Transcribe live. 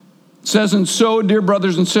says, and so, dear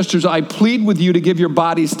brothers and sisters, I plead with you to give your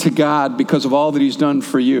bodies to God because of all that he's done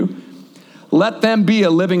for you. Let them be a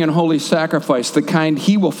living and holy sacrifice, the kind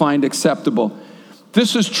he will find acceptable.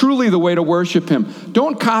 This is truly the way to worship him.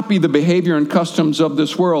 Don't copy the behavior and customs of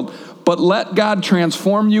this world, but let God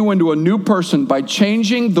transform you into a new person by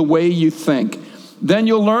changing the way you think. Then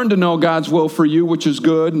you'll learn to know God's will for you, which is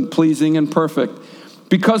good and pleasing and perfect.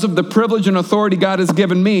 Because of the privilege and authority God has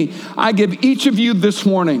given me, I give each of you this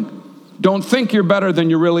warning. Don't think you're better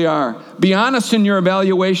than you really are. Be honest in your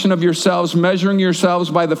evaluation of yourselves, measuring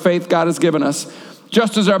yourselves by the faith God has given us.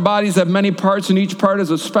 Just as our bodies have many parts and each part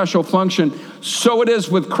has a special function, so it is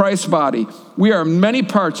with Christ's body. We are many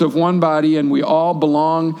parts of one body and we all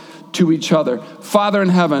belong to each other. Father in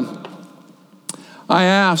heaven, I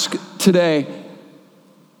ask today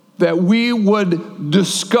that we would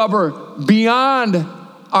discover beyond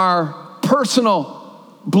our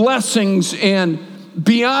personal blessings and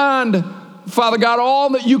beyond, Father God,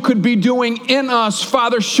 all that you could be doing in us.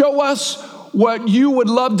 Father, show us what you would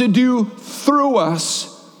love to do through us.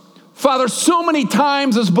 Father, so many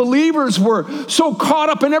times as believers, we're so caught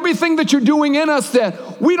up in everything that you're doing in us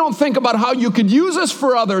that we don't think about how you could use us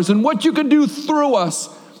for others and what you could do through us.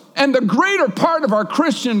 And the greater part of our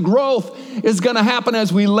Christian growth is going to happen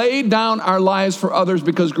as we lay down our lives for others,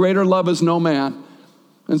 because greater love is no man.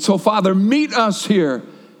 And so, Father, meet us here.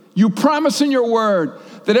 You promise in your word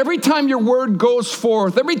that every time your word goes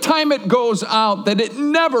forth, every time it goes out, that it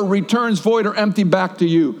never returns void or empty back to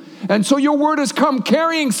you. And so your word has come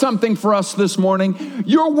carrying something for us this morning.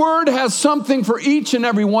 Your word has something for each and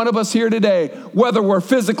every one of us here today, whether we're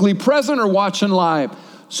physically present or watching live.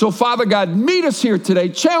 So, Father God, meet us here today.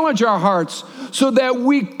 Challenge our hearts so that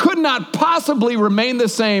we could not possibly remain the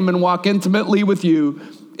same and walk intimately with you.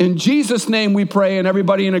 In Jesus' name we pray, and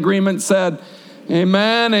everybody in agreement said,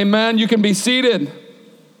 amen, amen. You can be seated.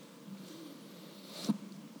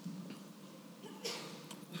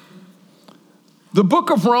 The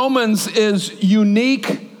book of Romans is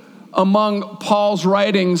unique among Paul's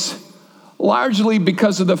writings, largely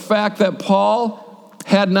because of the fact that Paul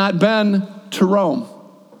had not been to Rome.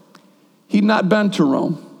 He'd not been to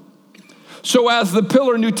Rome. So as the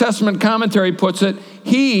Pillar New Testament commentary puts it,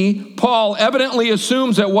 Paul, evidently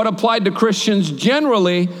assumes that what applied to Christians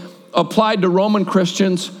generally applied to Roman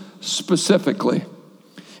Christians specifically.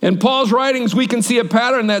 In Paul's writings, we can see a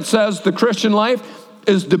pattern that says the Christian life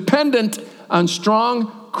is dependent on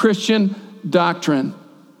strong Christian doctrine.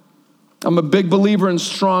 I'm a big believer in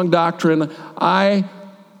strong doctrine. I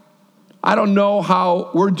don't know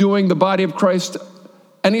how we're doing the body of Christ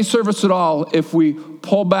any service at all if we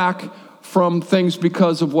pull back from things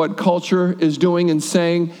because of what culture is doing and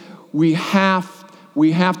saying. We have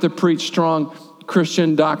to preach strong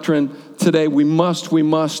Christian doctrine today. We must.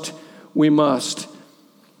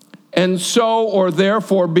 And so, or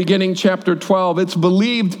therefore, beginning chapter 12, it's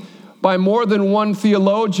believed by more than one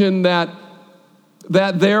theologian that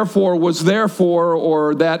therefore was therefore,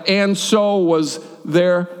 or that and so was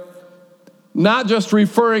there, not just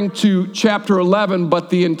referring to chapter 11, but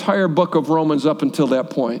the entire book of Romans up until that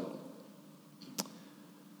point.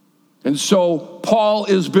 And so Paul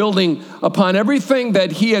is building upon everything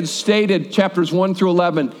that he had stated, chapters 1 through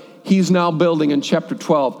 11. He's now building in chapter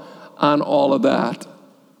 12 on all of that.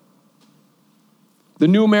 The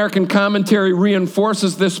New American Commentary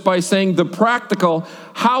reinforces this by saying, the practical,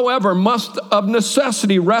 however, must of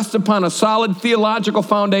necessity rest upon a solid theological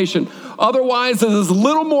foundation. Otherwise, it is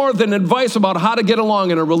little more than advice about how to get along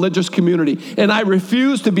in a religious community. And I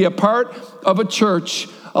refuse to be a part of a church,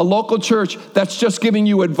 a local church, that's just giving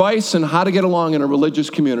you advice on how to get along in a religious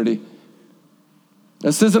community.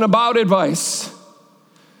 This isn't about advice.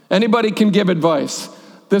 Anybody can give advice.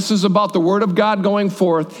 This is about the word of God going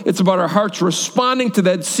forth. It's about our hearts responding to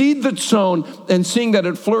that seed that's sown and seeing that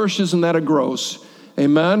it flourishes and that it grows.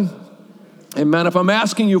 Amen? Amen. If I'm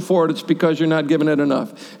asking you for it, it's because you're not giving it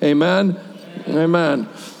enough. Amen? Amen.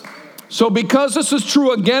 So because this is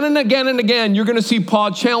true again and again and again, you're going to see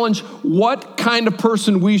Paul challenge what kind of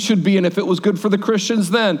person we should be. And if it was good for the Christians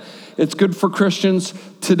then, it's good for Christians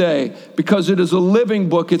today, because it is a living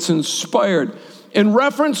book. It's inspired. In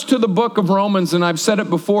reference to the book of Romans, and I've said it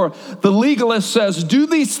before, the legalist says, do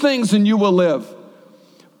these things and you will live.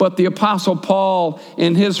 But the Apostle Paul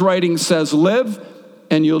in his writing says, live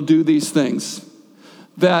and you'll do these things.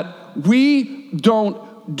 That we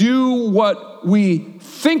don't do what we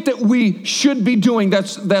think that we should be doing.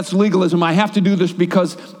 That's legalism. I have to do this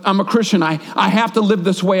because I'm a Christian. I have to live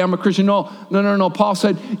this way. I'm a Christian. No. Paul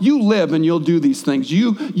said, you live and you'll do these things.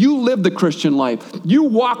 You live the Christian life. You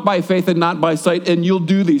walk by faith and not by sight, and you'll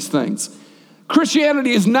do these things.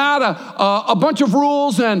 Christianity is not a bunch of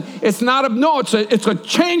rules, and it's a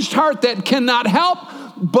changed heart that cannot help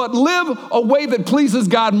but live a way that pleases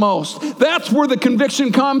God most. That's where the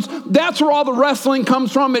conviction comes. That's where all the wrestling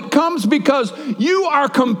comes from. It comes because you are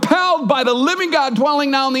compelled by the living God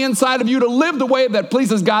dwelling now on the inside of you to live the way that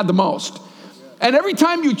pleases God the most. And every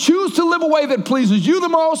time you choose to live a way that pleases you the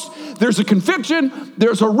most, there's a conviction,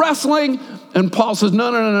 there's a wrestling, and Paul says,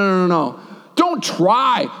 no. Don't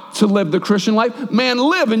try to live the Christian life. Man,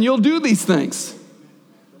 live and you'll do these things.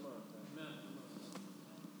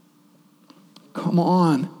 Come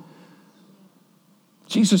on.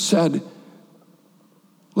 Jesus said,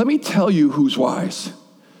 let me tell you who's wise.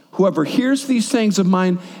 Whoever hears these sayings of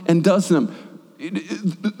mine and does them.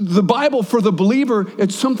 The Bible for the believer,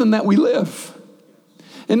 it's something that we live.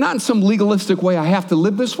 And not in some legalistic way, I have to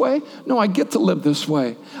live this way. No, I get to live this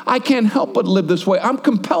way. I can't help but live this way. I'm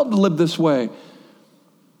compelled to live this way.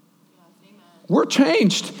 We're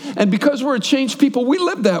changed. And because we're a changed people, we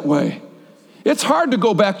live that way. It's hard to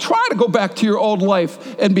go back. Try to go back to your old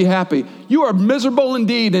life and be happy. You are miserable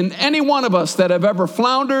indeed. And any one of us that have ever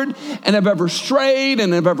floundered and have ever strayed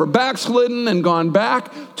and have ever backslidden and gone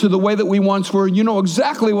back to the way that we once were, you know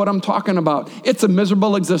exactly what I'm talking about. It's a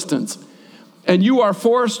miserable existence. And you are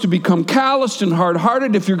forced to become calloused and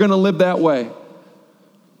hard-hearted if you're going to live that way.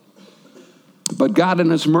 But God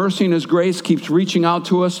in His mercy and His grace keeps reaching out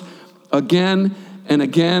to us again and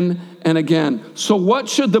again and again. So what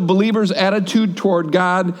should the believer's attitude toward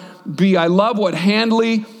God be? I love what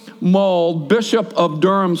Handley Mould, Bishop of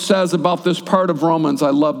Durham, says about this part of Romans.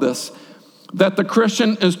 I love this. That the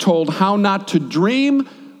Christian is told how not to dream,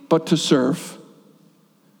 but to serve.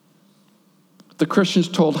 The Christian's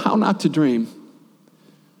told how not to dream,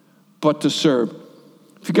 but to serve.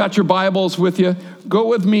 If you got your Bibles with you, go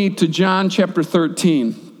with me to John chapter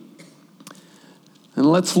 13. And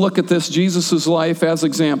let's look at this, Jesus' life as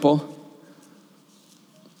example.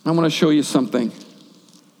 I want to show you something.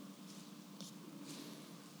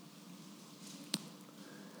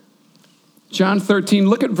 John 13,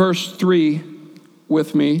 look at verse 3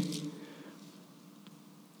 with me.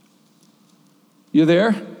 You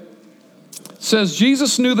there? It says,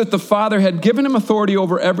 Jesus knew that the Father had given him authority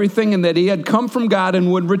over everything and that he had come from God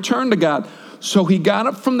and would return to God. So he got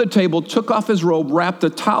up from the table, took off his robe, wrapped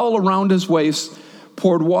a towel around his waist,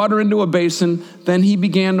 poured water into a basin. Then he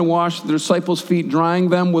began to wash the disciples' feet, drying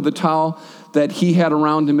them with a towel that he had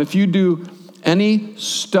around him. If you do any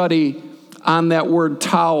study on that word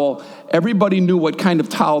towel, everybody knew what kind of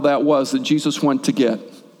towel that was that Jesus went to get.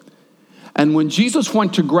 And when Jesus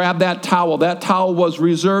went to grab that towel was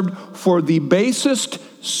reserved for the basest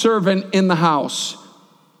servant in the house.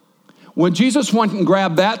 When Jesus went and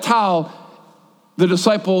grabbed that towel, the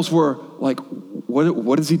disciples were like,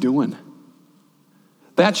 what is he doing?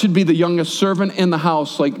 That should be the youngest servant in the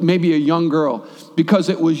house, like maybe a young girl, because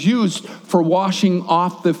it was used for washing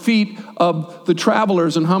off the feet of the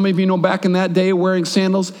travelers. And how many of you know back in that day wearing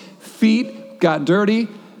sandals, feet got dirty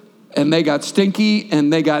and they got stinky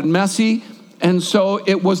and they got messy. And so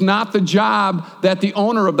it was not the job that the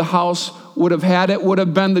owner of the house would have had. It would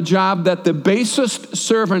have been the job that the basest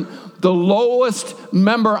servant, the lowest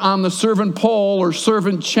member on the servant pole or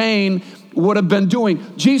servant chain would have been doing.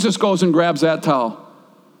 Jesus goes and grabs that towel.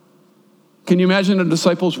 Can you imagine the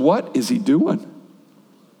disciples? What is he doing?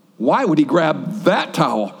 Why would he grab that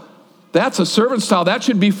towel? That's a servant's towel. That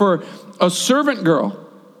should be for a servant girl.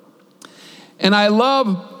 And I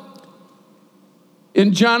love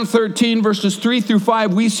in John 13, verses 3 through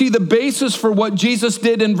 5, we see the basis for what Jesus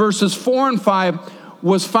did in verses 4 and 5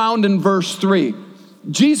 was found in verse 3.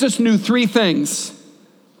 Jesus knew three things.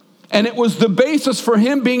 And it was the basis for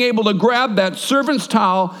him being able to grab that servant's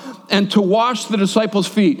towel and to wash the disciples'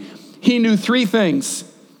 feet. He knew three things.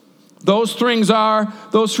 Those three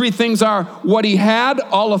things are what he had,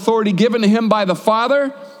 all authority given to him by the Father,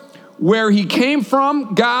 where he came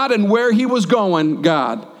from, God, and where he was going,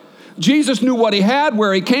 God. Jesus knew what he had,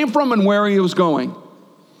 where he came from, and where he was going.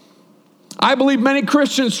 I believe many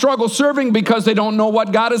Christians struggle serving because they don't know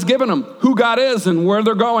what God has given them, who God is, and where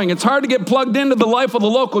they're going. It's hard to get plugged into the life of the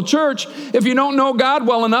local church if you don't know God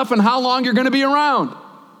well enough and how long you're going to be around.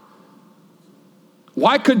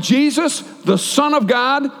 Why could Jesus, the Son of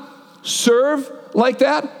God, serve like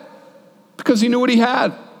that? Because he knew what he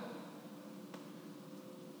had.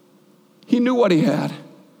 He knew what he had.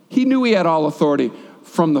 He knew he had all authority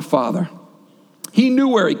from the Father. He knew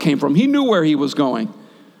where he came from. He knew where he was going.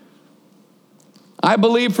 I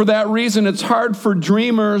believe for that reason it's hard for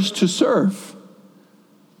dreamers to serve.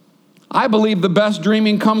 I believe the best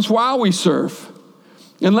dreaming comes while we serve.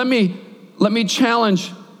 And let me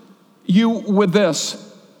challenge you with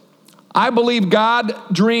this. I believe God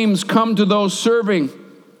dreams come to those serving,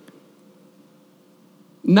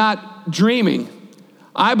 not dreaming.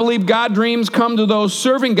 I believe God dreams come to those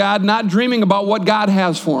serving God, not dreaming about what God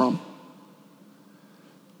has for them.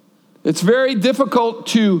 It's very difficult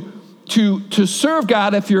to serve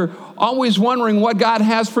God if you're always wondering what God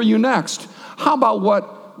has for you next. How about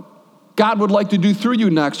what God would like to do through you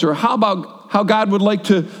next? Or how about how God would like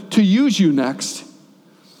to use you next?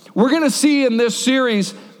 We're going to see in this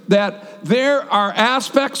series that there are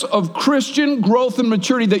aspects of Christian growth and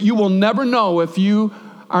maturity that you will never know if you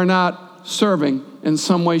are not serving in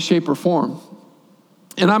some way, shape, or form.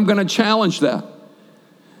 And I'm going to challenge that.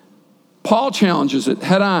 Paul challenges it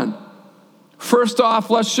head on. First off,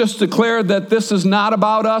 let's just declare that this is not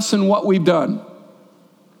about us and what we've done.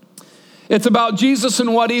 It's about Jesus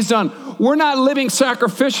and what he's done. We're not living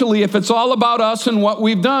sacrificially if it's all about us and what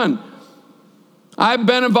we've done. I've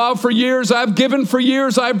been involved for years, I've given for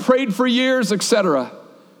years, I've prayed for years, etc.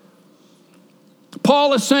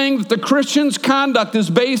 Paul is saying that the Christian's conduct is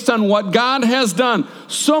based on what God has done,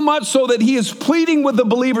 so much so that he is pleading with the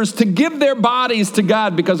believers to give their bodies to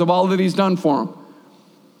God because of all that he's done for them.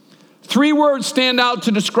 3 words stand out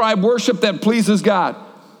to describe worship that pleases God: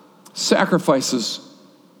 sacrifices,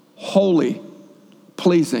 holy,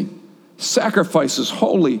 pleasing. Sacrifices,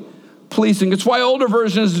 holy, pleasing. It's why older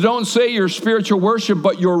versions don't say your spiritual worship,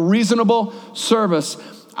 but your reasonable service.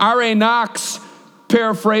 R.A. Knox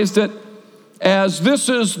paraphrased it as, this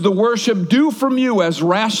is the worship due from you as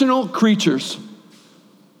rational creatures.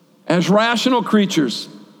 As rational creatures.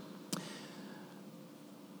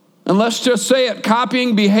 And let's just say it,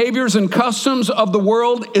 copying behaviors and customs of the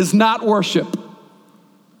world is not worship.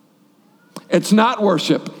 It's not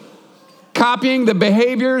worship. Copying the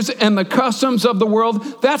behaviors and the customs of the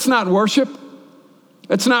world, that's not worship.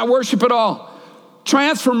 It's not worship at all.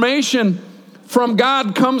 Transformation from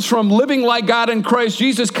God comes from living like God in Christ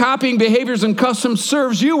Jesus. Copying behaviors and customs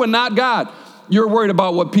serves you and not God. You're worried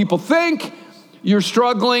about what people think. You're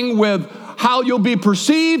struggling with how you'll be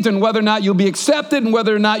perceived and whether or not you'll be accepted and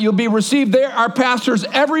whether or not you'll be received. There are pastors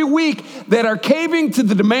every week that are caving to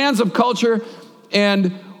the demands of culture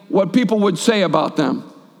and what people would say about them.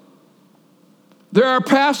 There are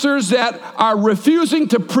pastors that are refusing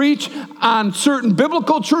to preach on certain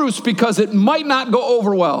biblical truths because it might not go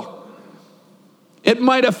over well. It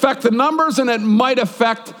might affect the numbers and it might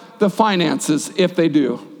affect the finances if they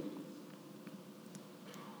do.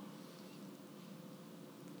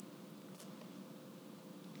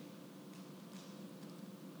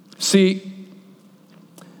 See,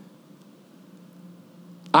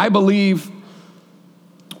 I believe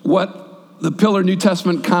what the Pillar New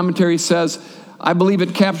Testament commentary says. I believe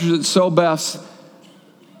it captures it so best.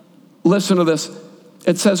 Listen to this.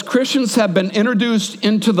 It says, Christians have been introduced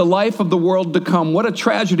into the life of the world to come. What a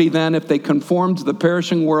tragedy then if they conform to the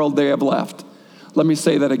perishing world they have left. Let me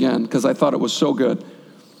say that again because I thought it was so good.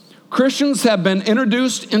 Christians have been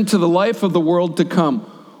introduced into the life of the world to come.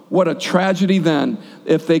 What a tragedy then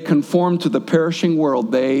if they conform to the perishing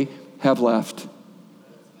world they have left.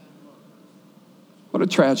 What a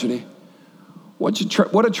tragedy.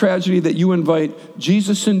 What a tragedy that you invite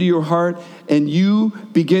Jesus into your heart and you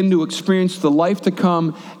begin to experience the life to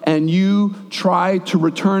come and you try to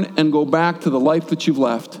return and go back to the life that you've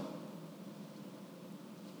left.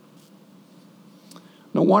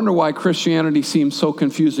 No wonder why Christianity seems so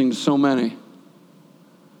confusing to so many.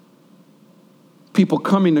 People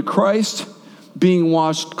coming to Christ, being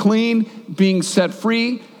washed clean, being set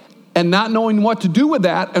free, and not knowing what to do with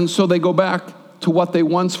that, and so they go back to what they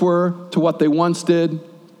once were, to what they once did.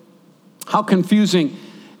 How confusing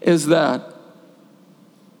is that?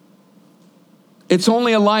 It's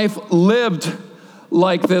only a life lived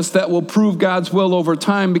like this that will prove God's will over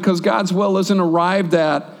time, because God's will isn't arrived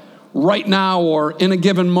at right now or in a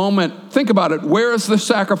given moment. Think about it. Where is the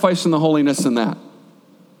sacrifice and the holiness in that?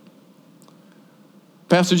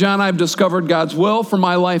 Pastor John, I've discovered God's will for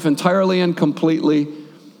my life entirely and completely.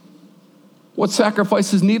 What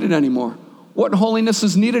sacrifice is needed anymore? What holiness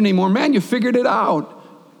is needed anymore? Man, you figured it out.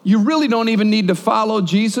 You really don't even need to follow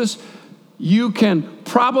Jesus. You can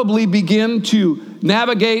probably begin to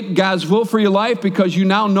navigate God's will for your life because you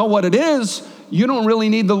now know what it is. You don't really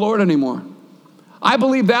need the Lord anymore. I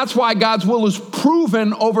believe that's why God's will is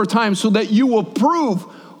proven over time, so that you will prove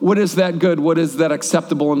what is that good, what is that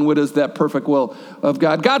acceptable, and what is that perfect will of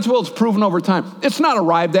God. God's will is proven over time. It's not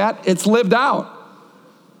arrived at, it's lived out.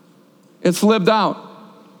 It's lived out.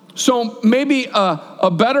 So maybe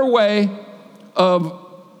a better way of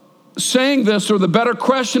saying this, or the better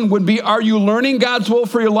question would be, are you learning God's will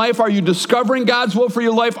for your life? Are you discovering God's will for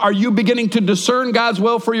your life? Are you beginning to discern God's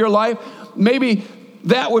will for your life? Maybe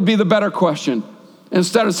that would be the better question.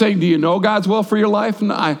 Instead of saying, do you know God's will for your life?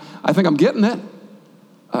 No, I think I'm getting it.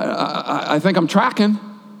 I think I'm tracking.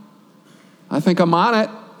 I think I'm on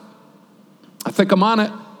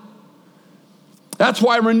it. That's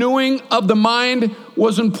why renewing of the mind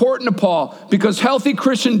was important to Paul, because healthy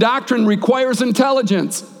Christian doctrine requires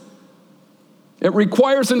intelligence. It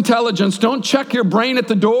requires intelligence. Don't check your brain at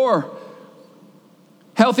the door.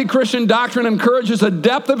 Healthy Christian doctrine encourages a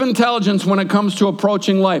depth of intelligence when it comes to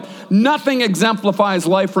approaching life. Nothing exemplifies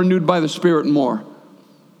life renewed by the Spirit more.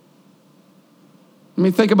 I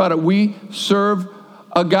mean, think about it. We serve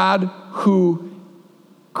a God who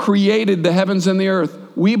created the heavens and the earth.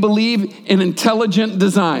 We believe in intelligent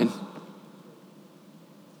design.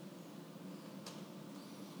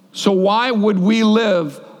 So why would we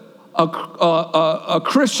live a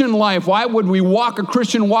Christian life? Why would we walk a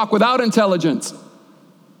Christian walk without intelligence?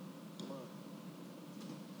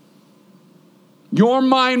 Your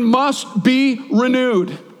mind must be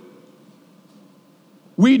renewed.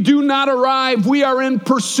 We do not arrive. We are in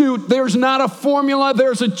pursuit. There's not a formula.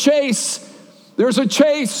 There's a chase. There's a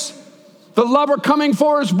chase. The lover coming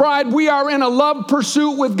for his bride. We are in a love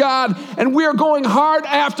pursuit with God, and we are going hard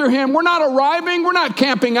after him. We're not arriving. We're not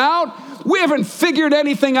camping out. We haven't figured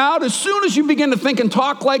anything out. As soon as you begin to think and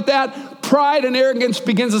talk like that, pride and arrogance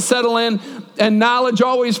begins to settle in, and knowledge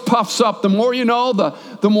always puffs up. The more you know,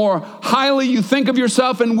 the more highly you think of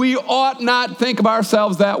yourself, and we ought not think of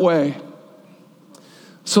ourselves that way.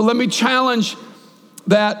 So let me challenge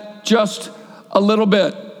that just a little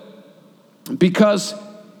bit, because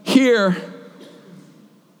here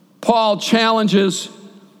Paul challenges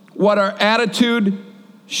what our attitude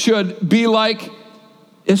should be like,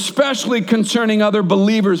 especially concerning other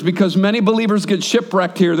believers, because many believers get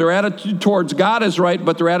shipwrecked here. Their attitude towards God is right,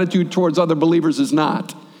 but their attitude towards other believers is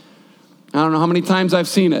not. I don't know how many times I've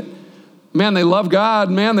seen it. Man, they love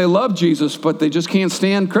God. Man, they love Jesus, but they just can't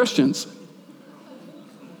stand Christians.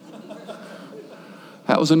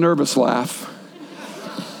 That was a nervous laugh.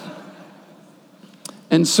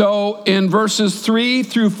 And so in verses 3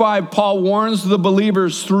 through 5, Paul warns the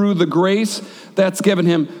believers through the grace that's given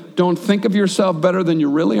him. Don't think of yourself better than you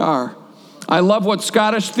really are. I love what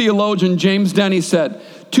Scottish theologian James Denny said.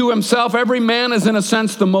 To himself, every man is in a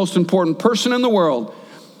sense the most important person in the world.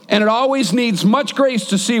 And it always needs much grace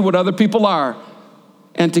to see what other people are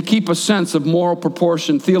and to keep a sense of moral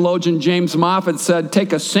proportion. Theologian James Moffat said,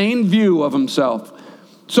 take a sane view of himself.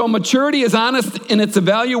 So maturity is honest in its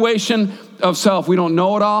evaluation of self. We don't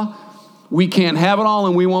know it all, we can't have it all,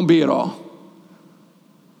 and we won't be it all.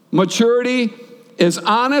 Maturity is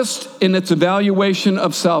honest in its evaluation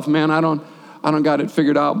of self. Man, I don't got it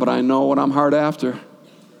figured out, but I know what I'm hard after.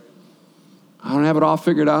 I don't have it all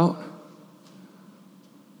figured out.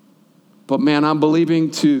 But man, I'm believing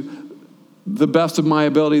to the best of my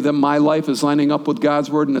ability that my life is lining up with God's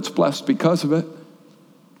word, and it's blessed because of it.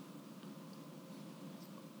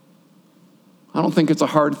 I don't think it's a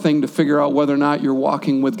hard thing to figure out whether or not you're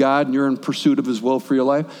walking with God and you're in pursuit of his will for your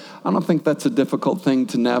life. I don't think that's a difficult thing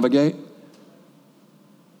to navigate.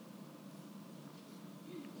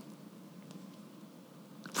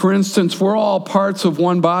 For instance, we're all parts of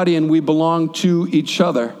one body and we belong to each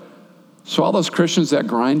other. So all those Christians that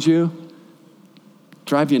grind you,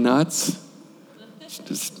 drive you nuts,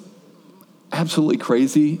 just absolutely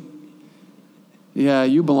crazy. Yeah,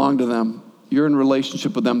 you belong to them. You're in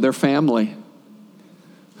relationship with them. They're family.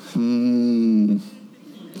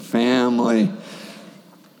 Family.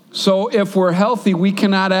 So if we're healthy, we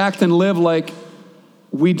cannot act and live like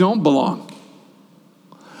we don't belong.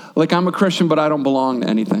 Like I'm a Christian, but I don't belong to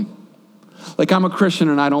anything. Like I'm a Christian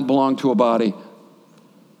and I don't belong to a body.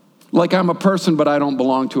 Like I'm a person, but I don't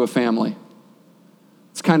belong to a family.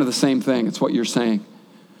 It's kind of the same thing. It's what you're saying.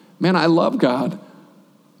 Man, I love God.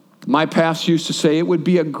 My pastor used to say, it would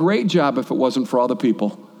be a great job if it wasn't for all the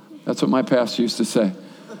people. That's what my pastor used to say.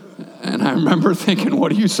 And I remember thinking,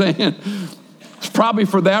 what are you saying? It's probably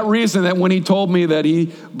for that reason that when he told me that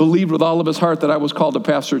he believed with all of his heart that I was called to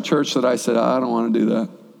pastor a church, that I said, I don't want to do that.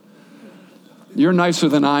 You're nicer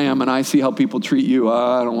than I am, and I see how people treat you.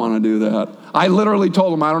 I don't want to do that. I literally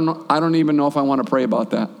told him, I don't even know if I want to pray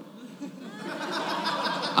about that.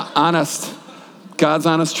 Honest. God's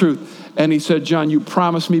honest truth. And he said, John, you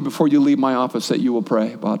promised me before you leave my office that you will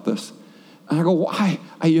pray about this. And I go, why?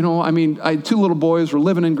 I had two little boys. We're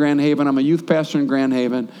living in Grand Haven. I'm a youth pastor in Grand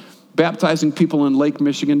Haven, baptizing people in Lake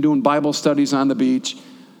Michigan, doing Bible studies on the beach.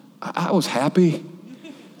 I was happy.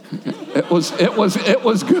 It was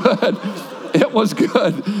good. It was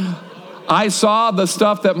good. I saw the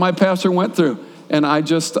stuff that my pastor went through, and I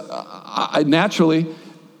naturally,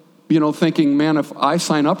 thinking, man, if I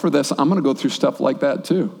sign up for this, I'm going to go through stuff like that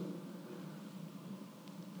too.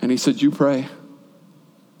 And he said, you pray.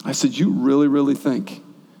 I said, you really, really think?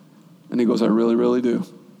 And he goes, I really, really do.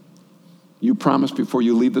 You promised before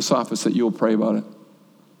you leave this office that you'll pray about it.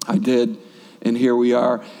 I did, and here we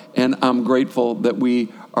are. And I'm grateful that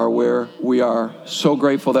we are where we are. So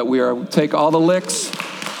grateful that we are. Take all the licks.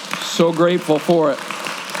 So grateful for it.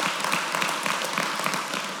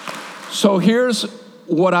 So here's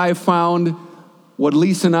what I found, what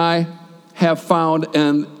Lisa and I have found,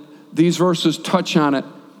 and these verses touch on it.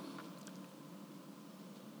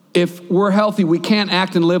 If we're healthy, we can't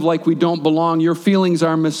act and live like we don't belong. Your feelings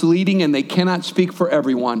are misleading and they cannot speak for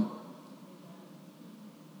everyone.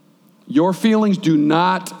 Your feelings do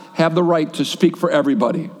not have the right to speak for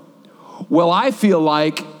everybody. Well, I feel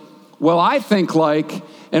like, well, I think like.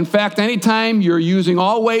 In fact, anytime you're using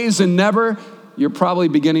always and never, you're probably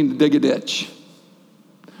beginning to dig a ditch.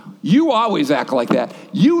 You always act like that.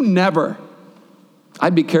 You never.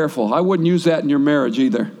 I'd be careful. I wouldn't use that in your marriage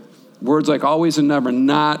either. Words like always and never,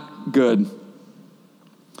 not good.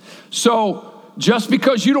 So just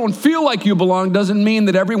because you don't feel like you belong doesn't mean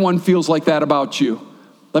that everyone feels like that about you.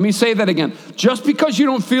 Let me say that again. Just because you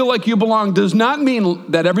don't feel like you belong does not mean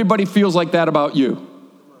that everybody feels like that about you.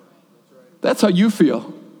 That's how you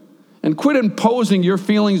feel. And quit imposing your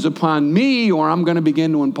feelings upon me, or I'm going to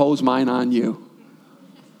begin to impose mine on you.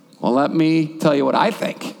 Well, let me tell you what I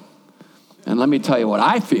think. And let me tell you what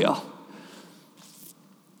I feel.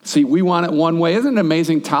 See, we want it one way. Isn't it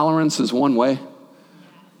amazing? Tolerance is one way.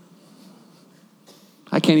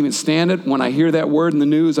 I can't even stand it. When I hear that word in the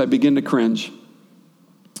news, I begin to cringe.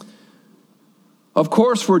 Of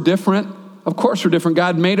course we're different. Of course we're different.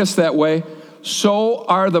 God made us that way. So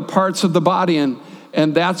are the parts of the body.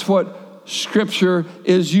 And that's what Scripture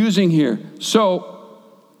is using here. So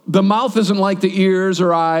the mouth isn't like the ears,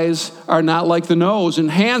 or eyes are not like the nose, and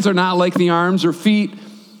hands are not like the arms, or feet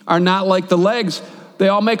are not like the legs. They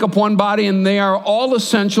all make up one body, and they are all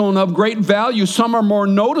essential and of great value. Some are more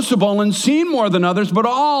noticeable and seen more than others, but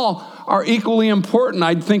all are equally important.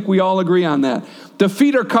 I think we all agree on that. The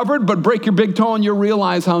feet are covered, but break your big toe and you'll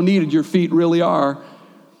realize how needed your feet really are.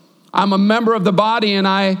 I'm a member of the body, and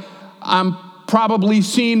I'm probably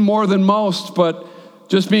seen more than most, but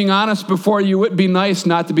just being honest before you, it'd be nice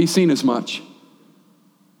not to be seen as much.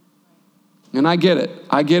 And I get it.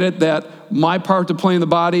 I get it that my part to play in the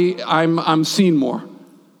body, I'm seen more.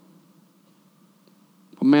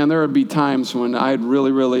 But man, there would be times when I'd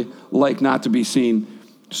really, really like not to be seen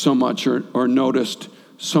so much or noticed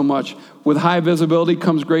so much. With high visibility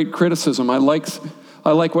comes great criticism. I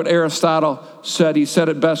like what Aristotle said. He said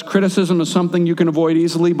it best. Criticism is something you can avoid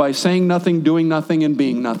easily by saying nothing, doing nothing, and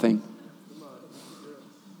being nothing.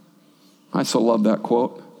 I so love that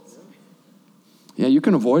quote. Yeah, you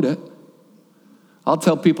can avoid it. I'll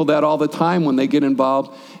tell people that all the time when they get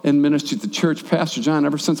involved in ministry at the church. Pastor John,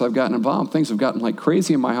 ever since I've gotten involved, things have gotten like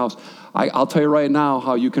crazy in my house. I'll tell you right now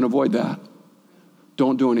how you can avoid that.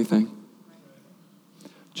 Don't do anything.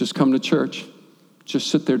 Just come to church.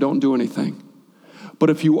 Just sit there. Don't do anything. But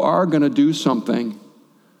if you are going to do something,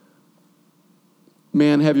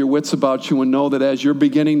 man, have your wits about you and know that as you're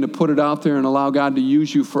beginning to put it out there and allow God to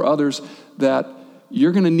use you for others, that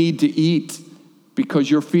you're going to need to eat because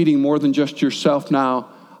you're feeding more than just yourself now.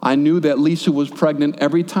 I knew that Lisa was pregnant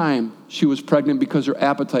every time she was pregnant because her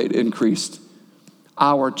appetite increased.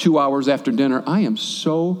 2 hours after dinner, I am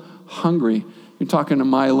so hungry. You're talking to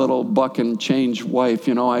my little buck and change wife.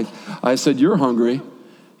 I said, you're hungry.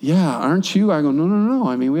 Yeah, aren't you? I go, no.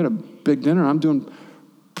 I mean, we had a big dinner. I'm doing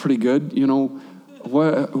pretty good.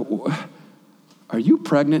 What? Are you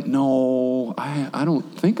pregnant? No, I don't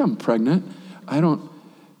think I'm pregnant.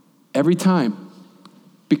 Every time.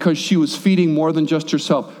 Because she was feeding more than just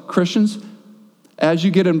herself. Christians, as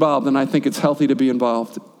you get involved, and I think it's healthy to be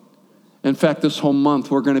involved. In fact, this whole month,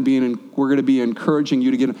 we're going to be encouraging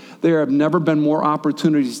you to get. There have never been more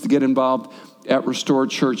opportunities to get involved at Restored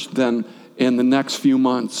Church than in the next few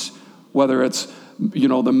months. Whether it's,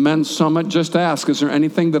 the men's summit, just ask, is there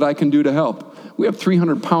anything that I can do to help? We have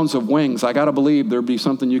 300 pounds of wings. I got to believe there'd be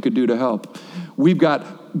something you could do to help. We've got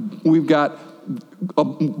a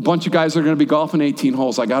bunch of guys that are going to be golfing 18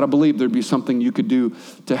 holes. I got to believe there'd be something you could do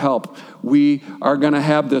to help. We are going to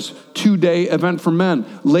have this 2-day event for men.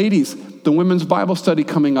 Ladies, the women's Bible study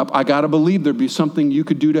coming up. I got to believe there'd be something you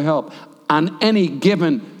could do to help. On any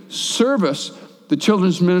given service, the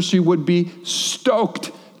children's ministry would be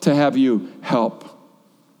stoked to have you help.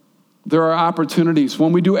 There are opportunities.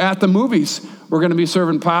 When we do at the movies, we're going to be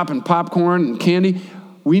serving pop and popcorn and candy.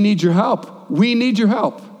 We need your help. We need your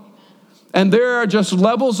help. And there are just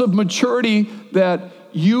levels of maturity that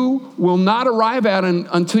you will not arrive at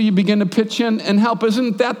until you begin to pitch in and help.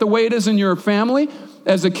 Isn't that the way it is in your family?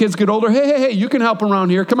 As the kids get older, hey, you can help around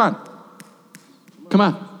here. Come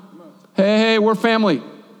on. Hey, we're family.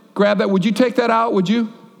 Grab that. Would you take that out? Would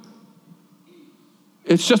you?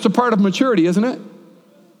 It's just a part of maturity, isn't it?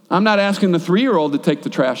 I'm not asking the 3-year-old to take the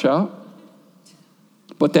trash out.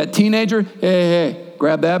 But that teenager, hey,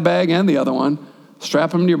 grab that bag and the other one.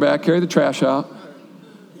 Strap them to your back, carry the trash out.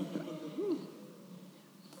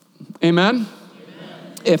 Amen?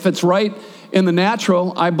 If it's right in the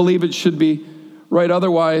natural, I believe it should be right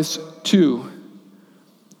otherwise too.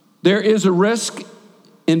 There is a risk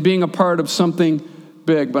in being a part of something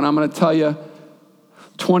big, but I'm going to tell you,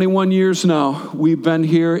 21 years now, we've been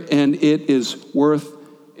here, and it is worth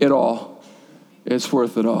it all. It's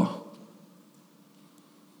worth it all.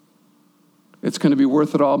 It's going to be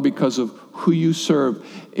worth it all because of who you serve.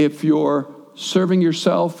 If you're serving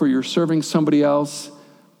yourself or you're serving somebody else,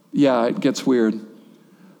 yeah, it gets weird.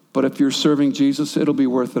 But if you're serving Jesus, it'll be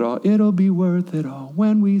worth it all. It'll be worth it all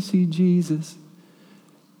when we see Jesus.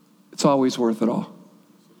 It's always worth it all.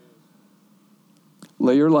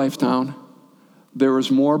 Lay your life down. There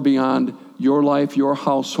is more beyond your life, your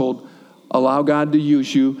household. Allow God to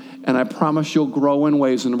use you, and I promise you'll grow in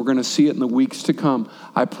ways, and we're going to see it in the weeks to come.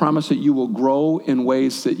 I promise that you will grow in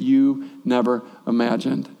ways that you never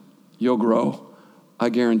imagined. You'll grow. I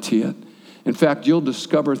guarantee it. In fact, you'll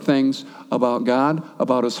discover things about God,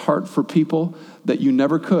 about his heart for people that you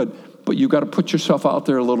never could, but you've got to put yourself out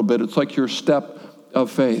there a little bit. It's like your step of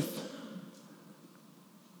faith.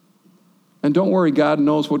 And don't worry, God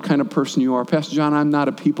knows what kind of person you are. Pastor John, I'm not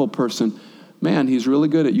a people person. Man, he's really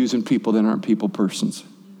good at using people that aren't people persons.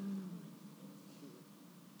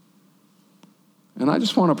 And I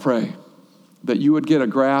just want to pray that you would get a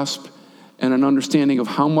grasp and an understanding of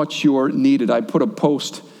how much you're needed. I put a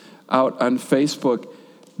post out on Facebook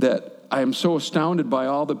that I am so astounded by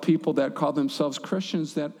all the people that call themselves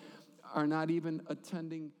Christians that are not even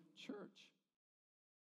attending